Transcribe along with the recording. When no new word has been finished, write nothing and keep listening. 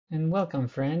And welcome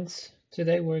friends.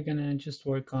 Today we're gonna just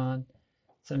work on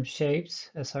some shapes,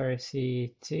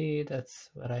 srct, that's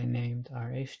what I named our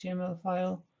HTML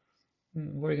file.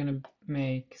 We're gonna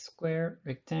make square,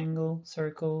 rectangle,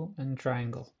 circle, and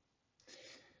triangle.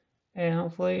 And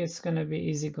hopefully it's gonna be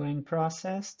easygoing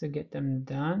process to get them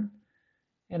done.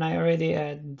 And I already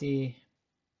add the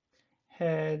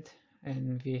head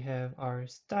and we have our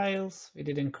styles. We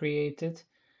didn't create it.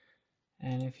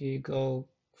 And if you go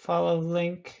follow the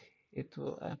link, it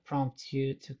will prompt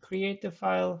you to create the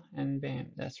file, and bam,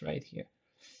 that's right here.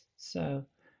 So,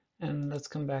 and let's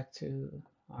come back to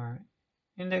our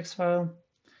index file.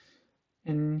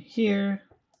 And here,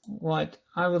 what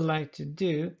I would like to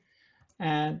do,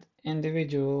 add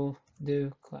individual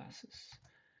div classes.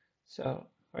 So,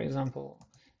 for example,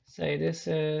 say this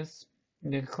is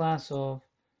the class of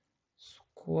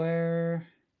square.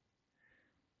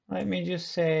 Let me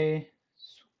just say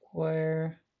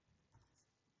square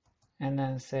and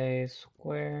then say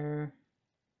square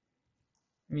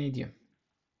medium.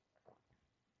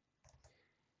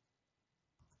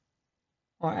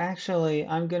 Or actually,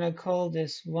 I'm gonna call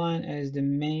this one as the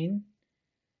main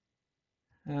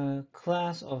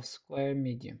class of square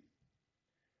medium.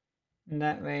 And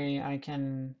that way I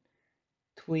can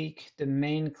tweak the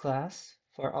main class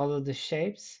for all of the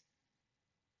shapes.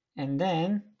 And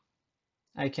then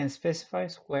I can specify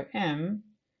square M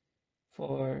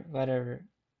for whatever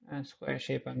square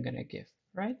shape I'm gonna give,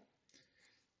 right?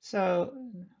 So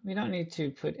we don't need to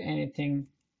put anything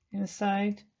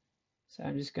inside. So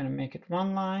I'm just gonna make it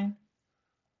one line.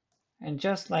 And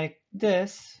just like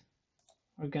this,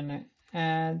 we're gonna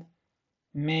add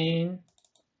main.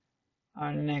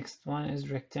 Our next one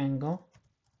is rectangle.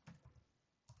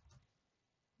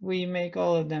 We make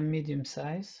all of them medium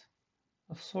size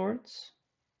of sorts.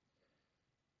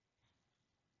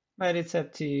 But it's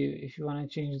up to you if you want to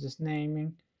change this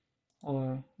naming,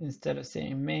 or instead of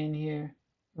saying main here,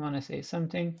 you want to say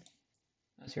something,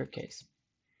 that's your case.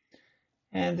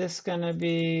 And this is gonna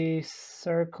be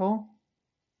circle.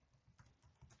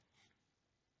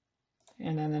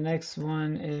 And then the next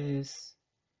one is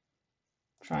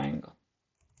triangle.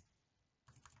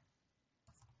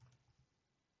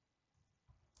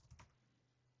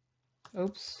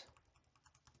 Oops,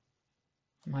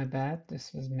 my bad,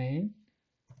 this was main.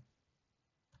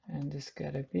 And this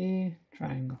gotta be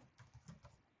triangle.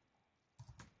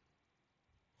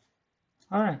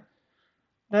 All right,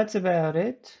 that's about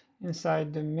it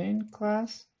inside the main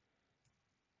class.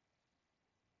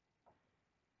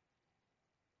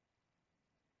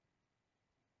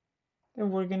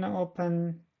 Then we're gonna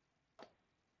open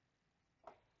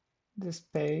this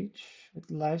page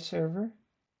with live server,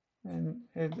 and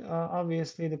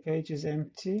obviously the page is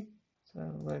empty.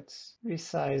 So let's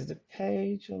resize the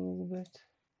page a little bit.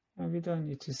 And we don't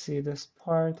need to see this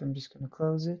part. I'm just gonna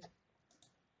close it.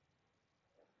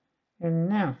 And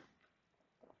now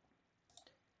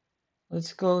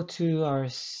let's go to our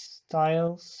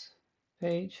styles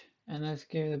page and let's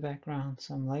give the background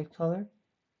some light color.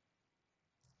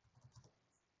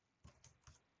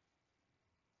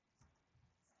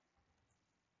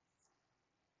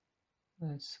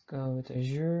 Let's go with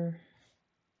Azure.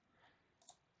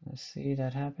 Let's see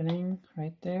that happening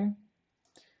right there.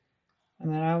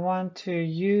 And then I want to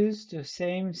use the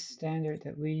same standard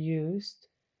that we used.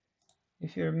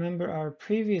 If you remember our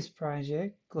previous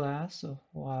project, glass of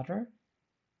water.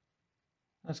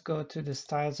 Let's go to the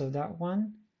styles of that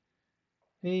one.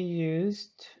 We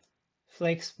used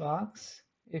Flexbox.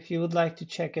 If you would like to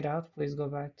check it out, please go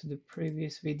back to the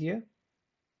previous video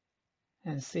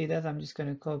and see that. I'm just going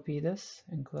to copy this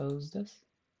and close this.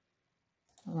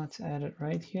 Let's add it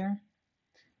right here.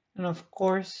 And of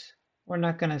course, we're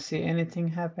not going to see anything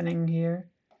happening here.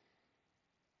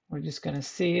 We're just going to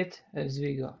see it as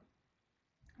we go.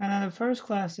 And then the first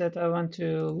class that I want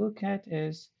to look at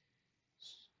is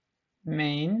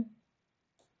main.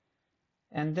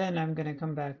 And then I'm going to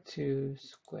come back to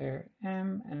square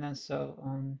M and then so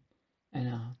on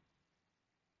and on.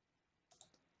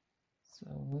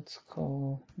 So let's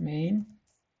call main.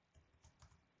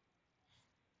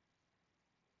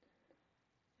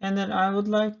 And then I would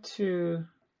like to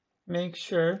make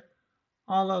sure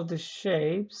all of the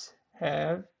shapes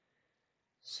have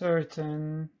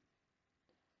certain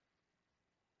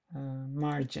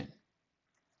margin.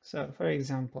 So for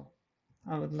example,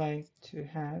 I would like to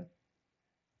have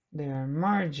their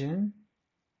margin,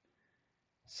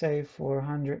 say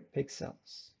 400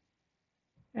 pixels.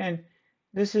 And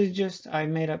this is just, I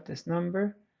made up this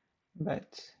number,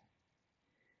 but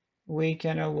we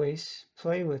can always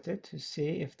play with it to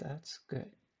see if that's good.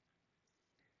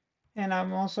 And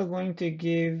I'm also going to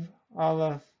give all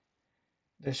of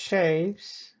the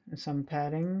shapes and some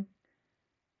padding,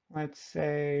 let's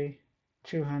say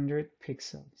 200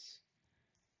 pixels.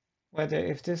 Whether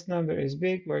if this number is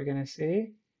big, we're gonna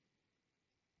see.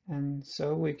 And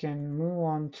so we can move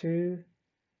on to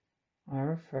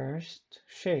our first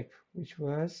shape, which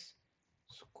was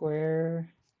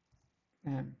square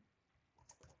M.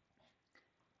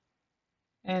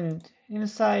 And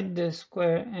inside the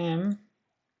square M,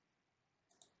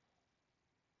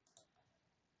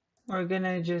 we're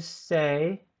gonna just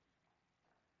say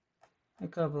a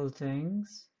couple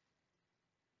things.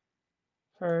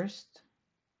 First,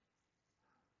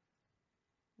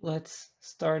 let's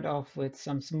start off with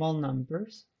some small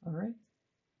numbers, all right?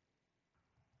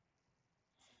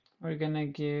 We're gonna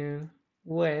give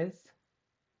width,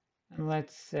 and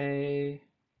let's say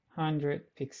 100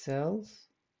 pixels.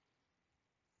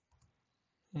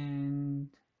 And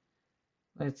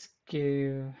let's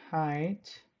give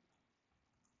height,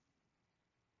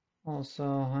 also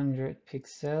 100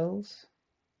 pixels.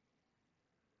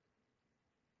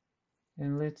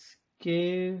 And let's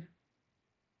give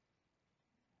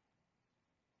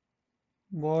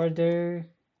border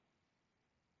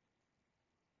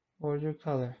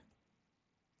color.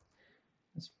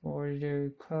 Let's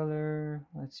border color,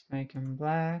 let's make them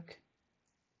black.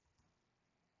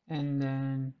 And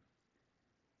then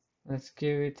let's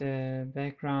give it a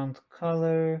background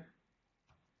color.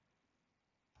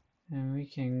 And we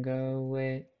can go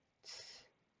with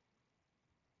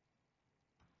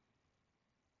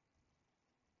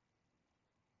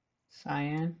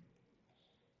cyan.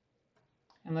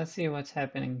 And let's see what's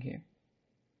happening here.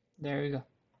 There we go.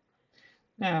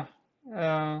 Now,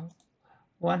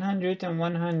 100 and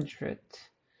 100.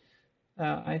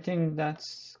 I think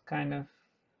that's kind of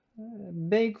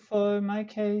big for my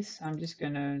case. I'm just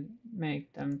gonna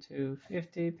make them to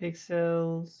 50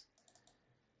 pixels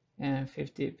and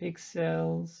 50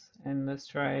 pixels, and let's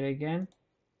try it again.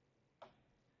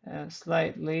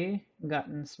 Slightly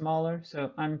gotten smaller,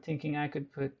 so I'm thinking I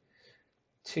could put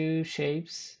two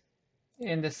shapes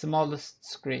in the smallest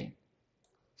screen.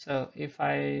 So if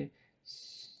I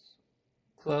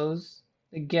close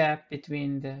the gap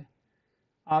between the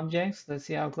objects, let's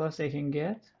see how close they can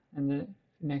get in the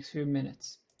next few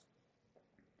minutes.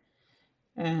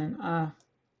 And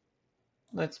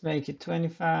let's make it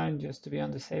 25 just to be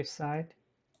on the safe side.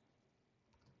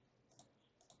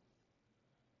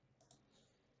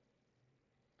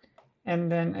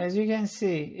 And then as you can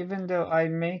see, even though I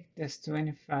make this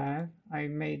 25, I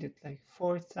made it like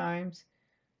 4 times,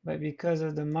 but because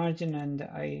of the margin and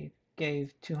I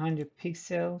gave 200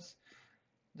 pixels,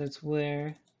 that's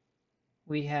where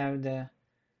we have the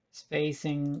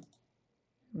spacing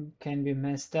can be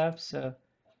messed up. So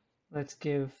let's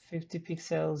give 50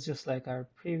 pixels just like our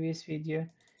previous video,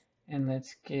 and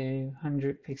let's give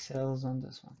 100 pixels on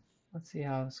this one. Let's see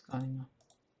how it's going on.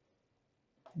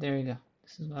 There you go.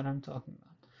 This is what I'm talking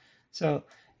about. So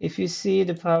if you see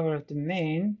the power of the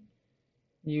main,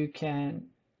 you can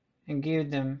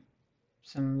give them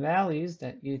some values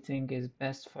that you think is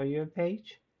best for your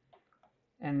page.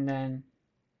 And then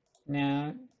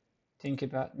now think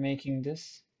about making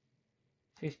this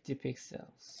 50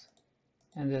 pixels.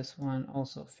 And this one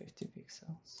also 50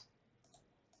 pixels.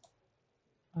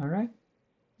 All right.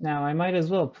 Now I might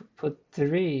as well put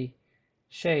 3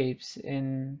 shapes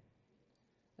in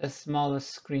the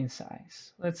smallest screen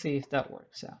size. Let's see if that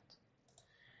works out.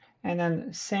 And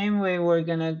then same way we're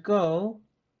gonna go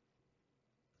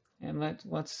and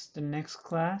what's the next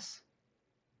class?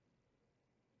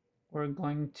 We're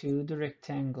going to the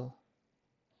rectangle.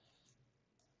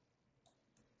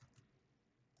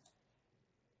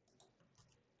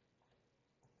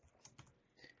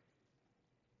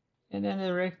 And then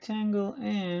the rectangle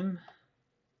M,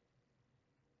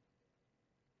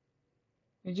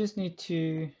 we just need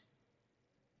to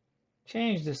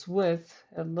change this width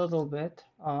a little bit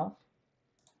off.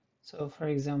 So for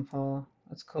example,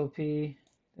 let's copy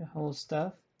the whole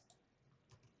stuff.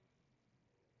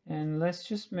 And let's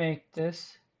just make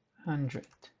this 100.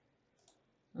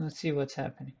 Let's see what's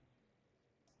happening.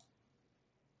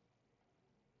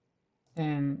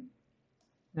 And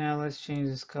now let's change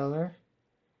this color.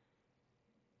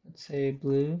 Let's say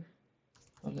blue.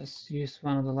 Or let's use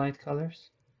one of the light colors.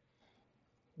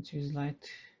 Let's use light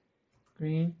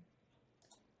green.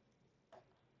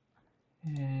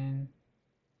 And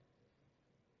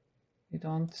we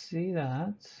don't see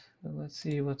that. So let's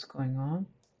see what's going on.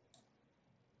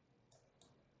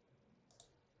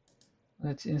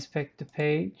 Let's inspect the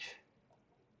page.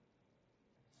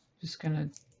 Just gonna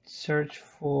search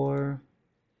for,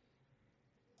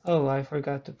 oh, I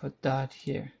forgot to put dot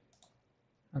here.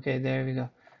 Okay, there we go.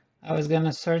 I was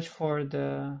gonna search for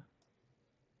the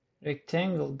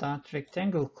rectangle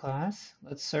class.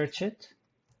 Let's search it.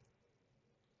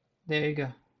 There you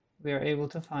go. We are able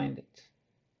to find it.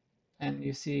 And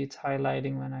you see it's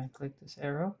highlighting when I click this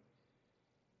arrow,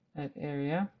 that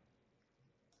area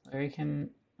where you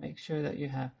can make sure that you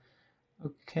have.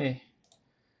 Okay,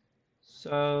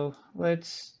 so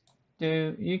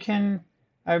you can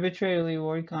arbitrarily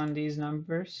work on these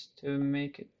numbers to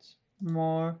make it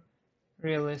more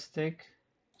realistic.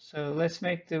 So let's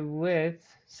make the width,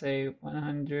 say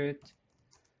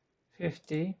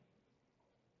 150.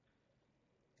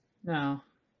 Now,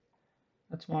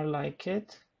 that's more like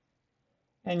it.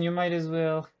 And you might as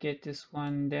well get this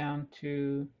one down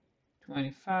to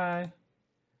 25.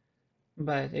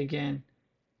 But again,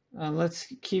 let's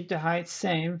keep the height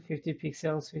same, 50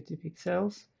 pixels, 50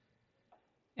 pixels.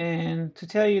 And to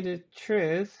tell you the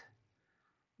truth,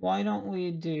 why don't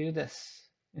we do this?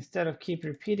 Instead of keep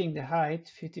repeating the height,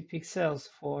 50 pixels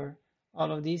for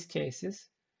all of these cases,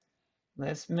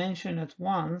 let's mention it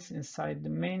once inside the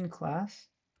main class.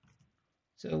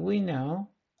 So we know,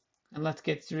 and let's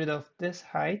get rid of this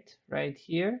height right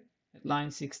here at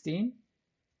line 16.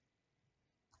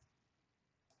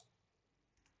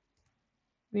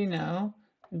 We know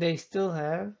they still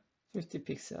have 50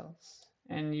 pixels,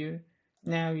 and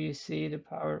now you see the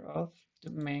power of the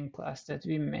main class that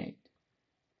we made.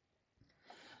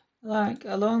 Like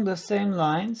along the same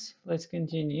lines, let's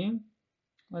continue.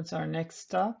 What's our next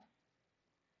stop?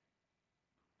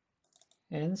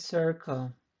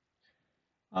 Encircle.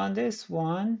 On this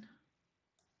one,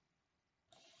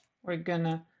 we're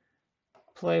gonna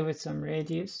play with some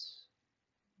radius,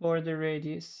 border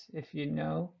radius, if you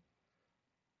know,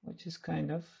 which is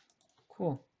kind of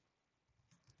cool.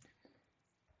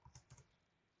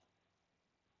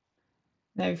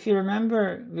 Now, if you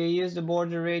remember, we used the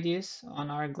border radius on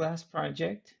our glass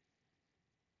project.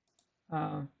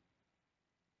 So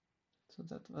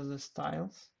that was the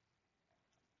styles.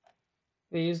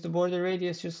 We used the border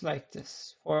radius just like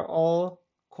this for all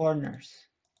corners.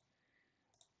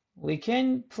 We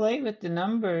can play with the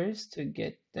numbers to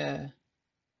get the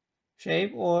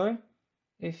shape, or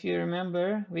if you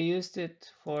remember, we used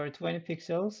it for 20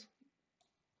 pixels.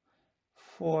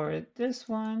 For this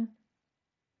one,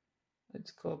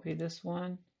 let's copy this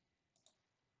one.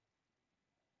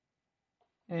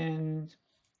 And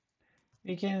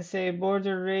we can say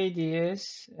border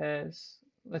radius as,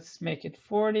 let's make it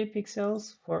 40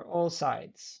 pixels for all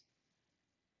sides.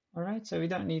 All right, so we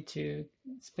don't need to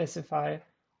specify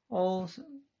all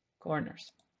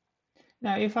corners.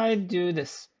 Now, if I do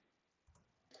this,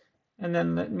 and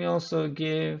then let me also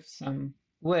give some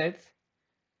width.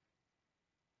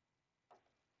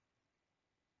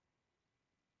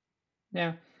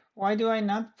 Now, why do I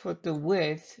not put the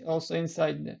width also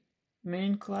inside the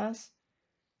main class?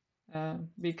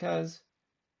 Because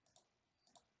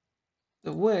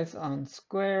the width on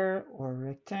square or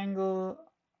rectangle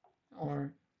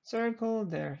or circle,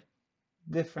 they're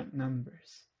different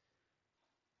numbers.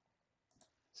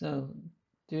 So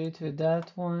due to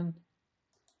that one,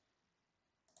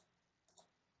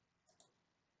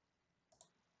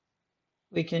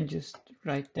 we can just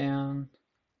write down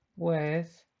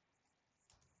width,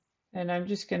 and I'm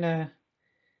just gonna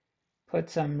put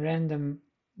some random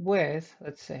width,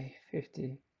 let's say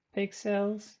 50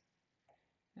 pixels,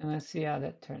 and let's see how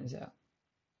that turns out.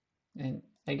 And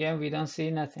again, we don't see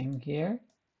nothing here.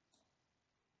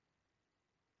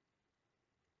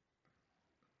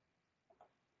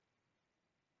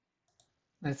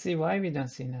 Let's see why we don't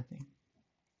see nothing.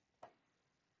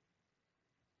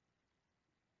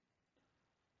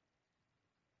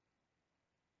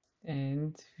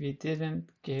 And we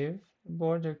didn't give a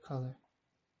border color.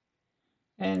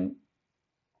 And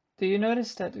do you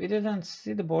notice that we didn't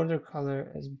see the border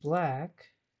color as black?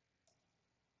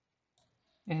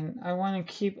 And I want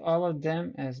to keep all of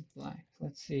them as black.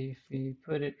 Let's see if we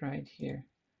put it right here.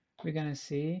 We're gonna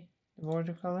see the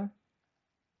border color?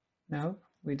 No,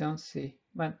 we don't see.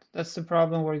 But that's the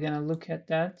problem. We're gonna look at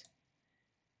that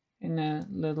in a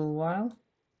little while.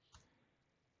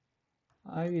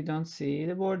 Why we don't see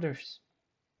the borders?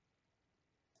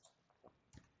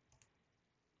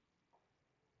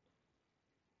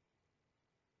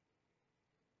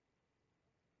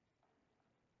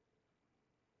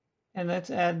 And let's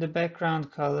add the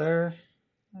background color.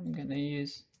 I'm gonna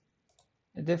use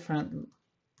a different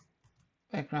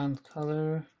background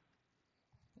color.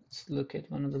 Let's look at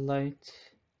one of the light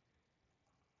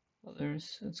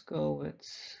colors. Let's go with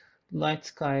light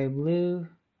sky blue.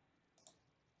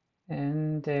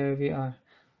 And there we are.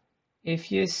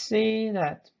 If you see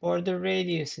that border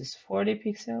radius is 40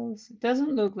 pixels, it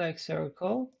doesn't look like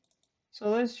circle. So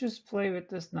let's just play with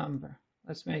this number.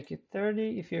 Let's make it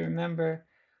 30. If you remember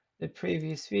the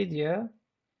previous video,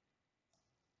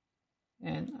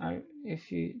 and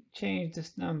if you change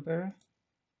this number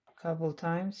a couple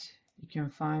times, you can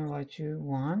find what you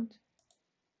want.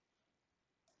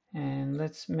 And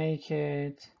let's make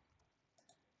it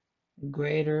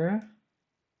greater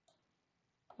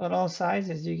on all sides.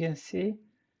 As you can see,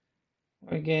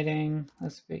 we're getting,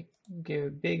 give a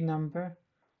big number,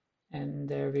 and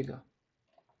there we go.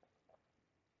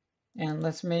 And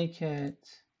let's make it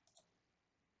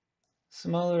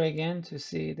smaller again to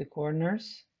see the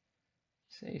corners.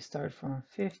 Say start from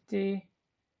 50.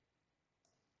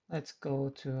 Let's go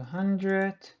to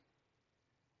 100.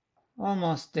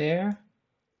 Almost there.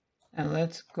 And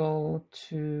let's go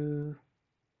to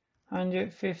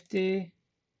 150.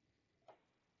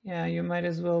 Yeah, you might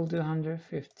as well do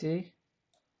 150.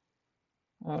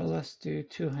 Or let's do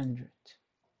 200.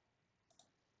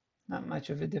 Not much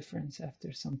of a difference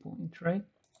after some point, right?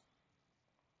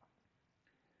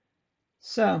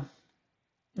 So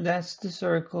that's the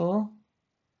circle.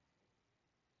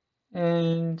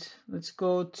 And let's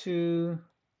go to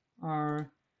our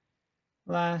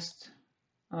last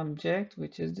object,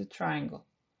 which is the triangle.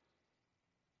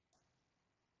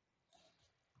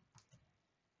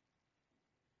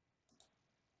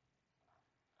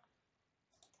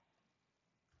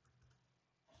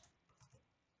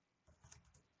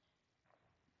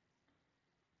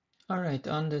 All right,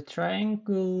 on the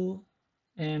triangle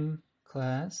M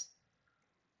class,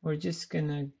 we're just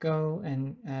gonna go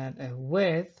and add a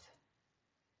width.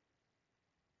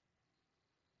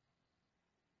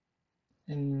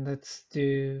 And let's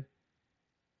do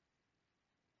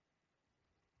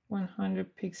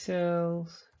 100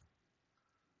 pixels.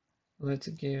 Let's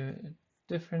give it a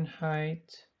different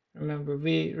height. Remember,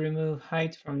 we remove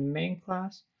height from the main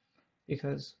class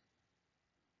because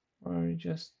we're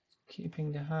just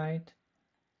keeping the height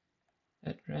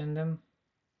at random.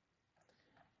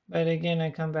 But again,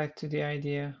 I come back to the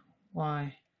idea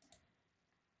why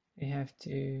we have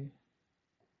to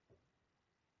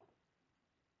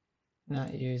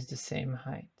not use the same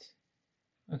height.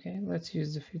 Okay, let's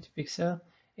use the 50 pixel.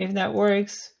 If that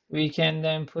works, we can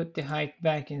then put the height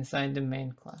back inside the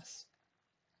main class.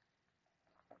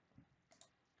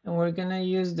 And we're gonna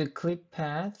use the clip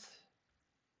path.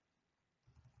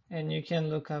 And you can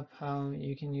look up how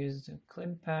you can use the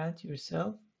clip path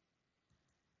yourself.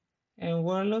 And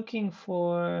we're looking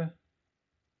for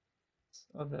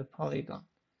of a polygon.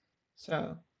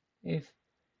 So if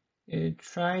you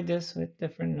try this with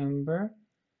different number,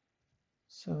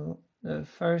 so the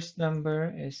first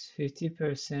number is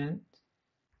 50%,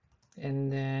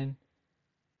 and then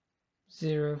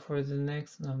 0 for the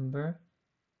next number.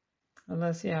 And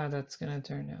let's see how that's gonna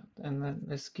turn out. And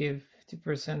let's give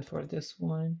 50% for this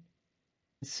one.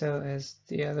 So as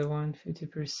the other one,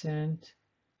 50%.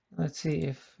 Let's see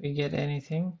if we get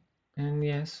anything. And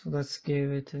yes, let's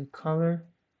give it a color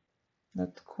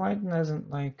that quite doesn't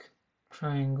like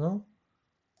triangle.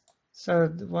 So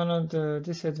one of the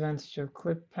disadvantages of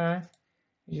clip path,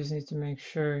 you just need to make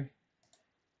sure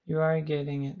you are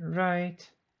getting it right.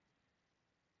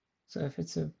 So if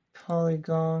it's a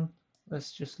polygon,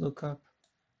 let's just look up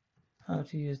how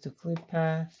to use the clip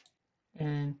path.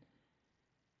 And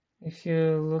if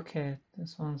you look at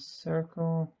this one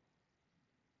circle,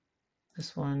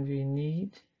 this one we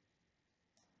need.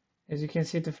 As you can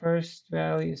see, the first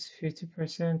value is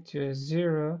 50% to a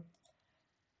 0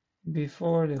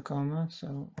 before the comma.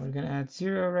 So we're going to add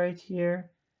 0 right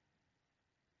here.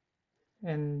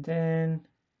 And then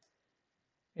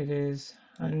it is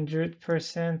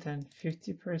 100% and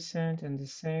 50% in the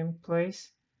same place.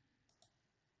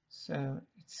 So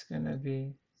it's going to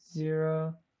be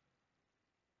 0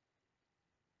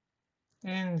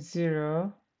 and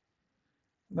 0.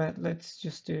 But let's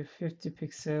just do 50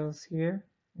 pixels here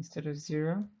instead of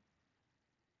 0.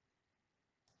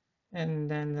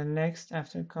 And then the next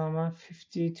after comma,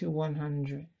 50 to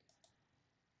 100.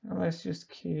 Now let's just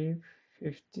keep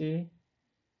 50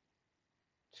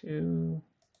 to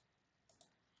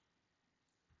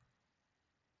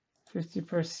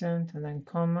 50% and then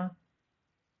comma.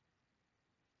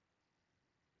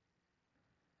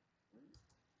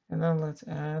 And then let's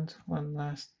add one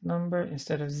last number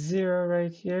instead of 0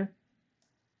 right here.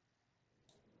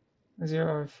 0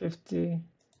 or 50.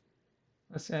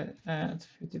 Let's add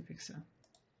 50 pixel.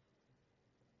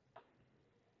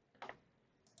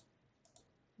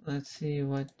 Let's see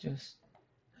what just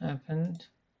happened.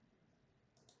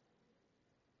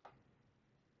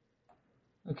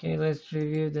 Okay, let's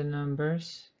review the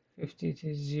numbers. 50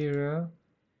 to 0,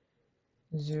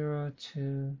 0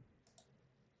 to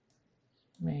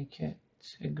make it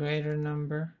a greater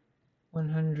number,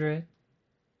 100.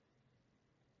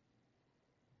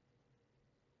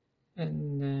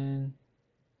 And then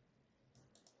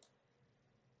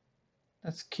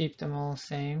let's keep them all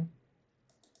same,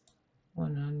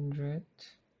 100.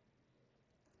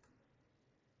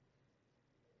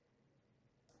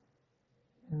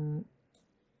 And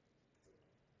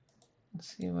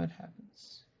let's see what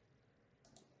happens.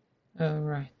 All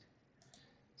right.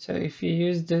 So if you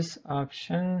use this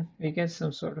option, we get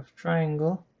some sort of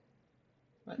triangle,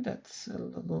 but that's a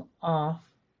little off.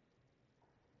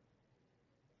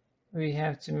 We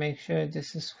have to make sure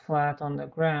this is flat on the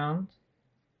ground.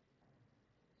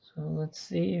 So let's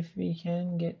see if we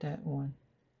can get that one.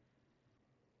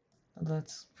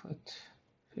 Let's put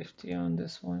 50 on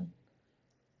this one.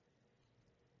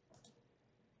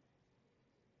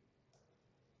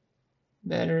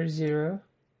 Better 0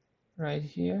 right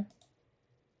here.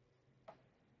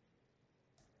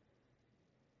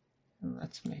 And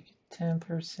let's make it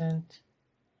 10%.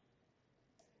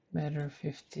 Better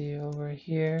 50 over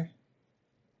here.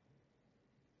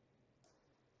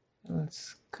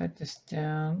 Let's cut this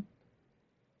down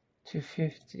to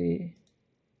 50.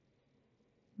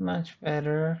 Much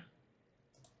better.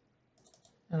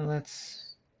 And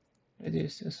let's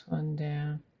reduce this one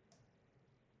down.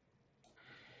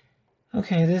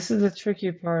 Okay, this is the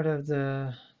tricky part of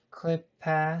the clip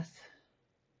path.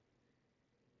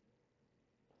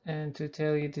 And to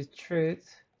tell you the truth,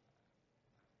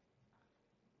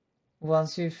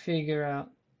 once you figure out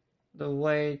the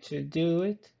way to do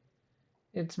it,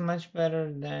 it's much better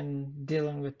than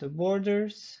dealing with the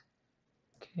borders.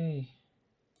 Okay.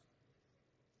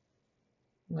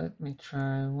 Let me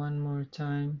try one more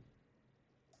time.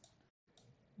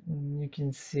 And you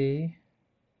can see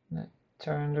that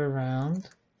turned around.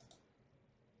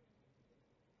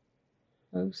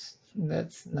 Oops,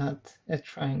 that's not a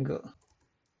triangle.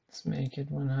 Let's make it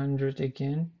 100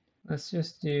 again. Let's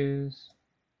just use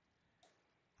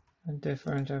a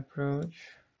different approach.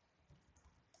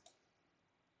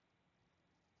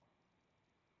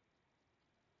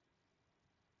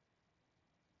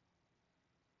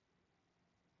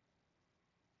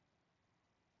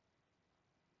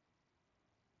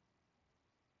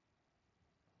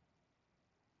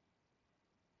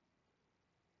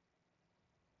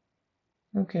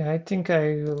 Okay, I think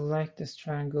I like this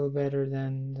triangle better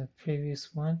than the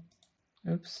previous one.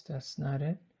 Oops, that's not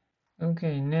it.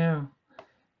 Okay, now,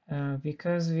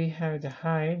 because we have the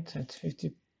height at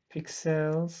 50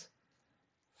 pixels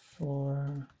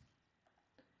for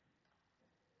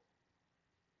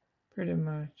pretty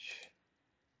much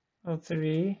all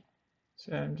three,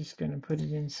 so I'm just going to put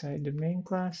it inside the main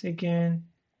class again.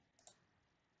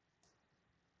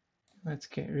 Let's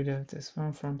get rid of this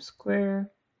one from square.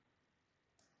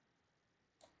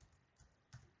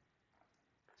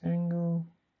 Rectangle.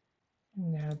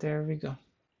 Now there we go.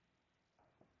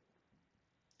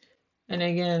 And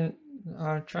again,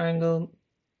 our triangle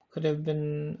could have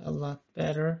been a lot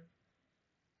better,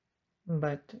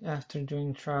 but after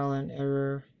doing trial and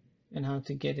error and how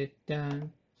to get it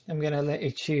done, I'm gonna let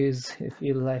you choose if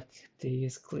you like to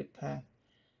use clip path.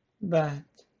 But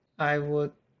I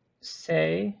would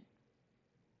say,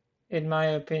 in my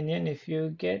opinion, if you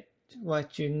get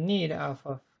what you need off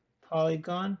of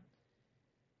Polygon,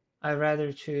 I'd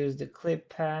rather choose the clip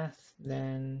path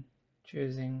than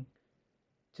choosing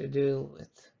to deal with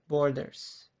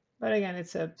borders. But again,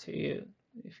 it's up to you.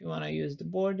 If you want to use the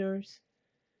borders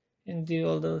and do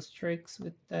all those tricks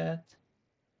with that.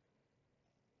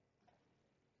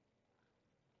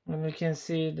 And we can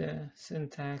see the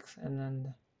syntax and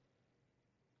then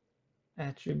the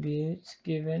attributes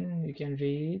given. You can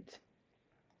read.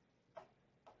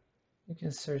 You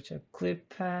can search up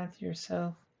clip path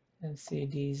yourself and see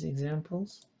these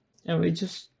examples. And we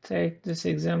just take this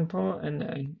example and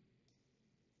then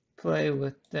play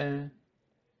with the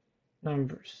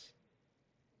numbers.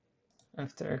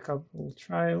 After a couple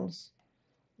trials,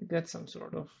 you get some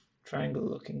sort of triangle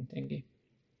looking thingy.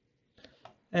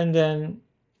 And then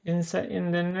inside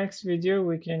in the next video,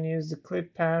 we can use the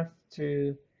clip path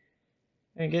to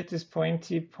get this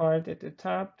pointy part at the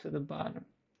top to the bottom.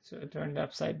 So it turned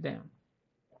upside down.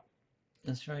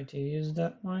 Let's try to use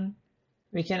that one.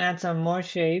 We can add some more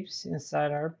shapes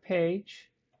inside our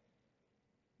page.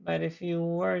 But if you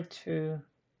were to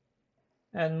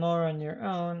add more on your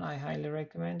own, I highly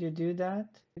recommend you do that.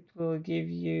 It will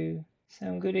give you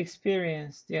some good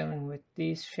experience dealing with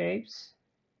these shapes.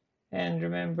 And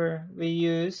remember, we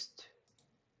used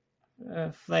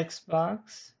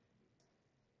Flexbox,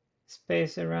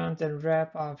 space around and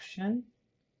wrap option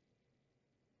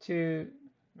to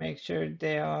make sure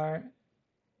they are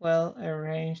well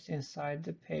arranged inside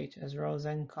the page as rows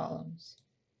and columns.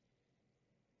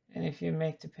 And if you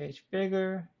make the page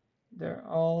bigger, they're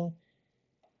all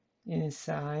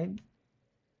inside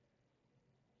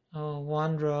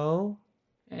one row.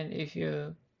 And if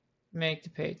you make the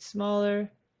page smaller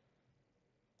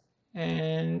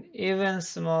and even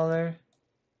smaller,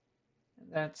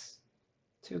 that's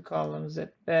 2 columns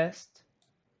at best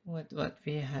with what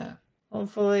we have.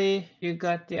 Hopefully you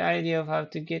got the idea of how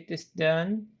to get this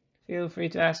done. Feel free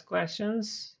to ask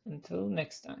questions. Until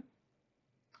next time.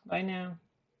 Bye now.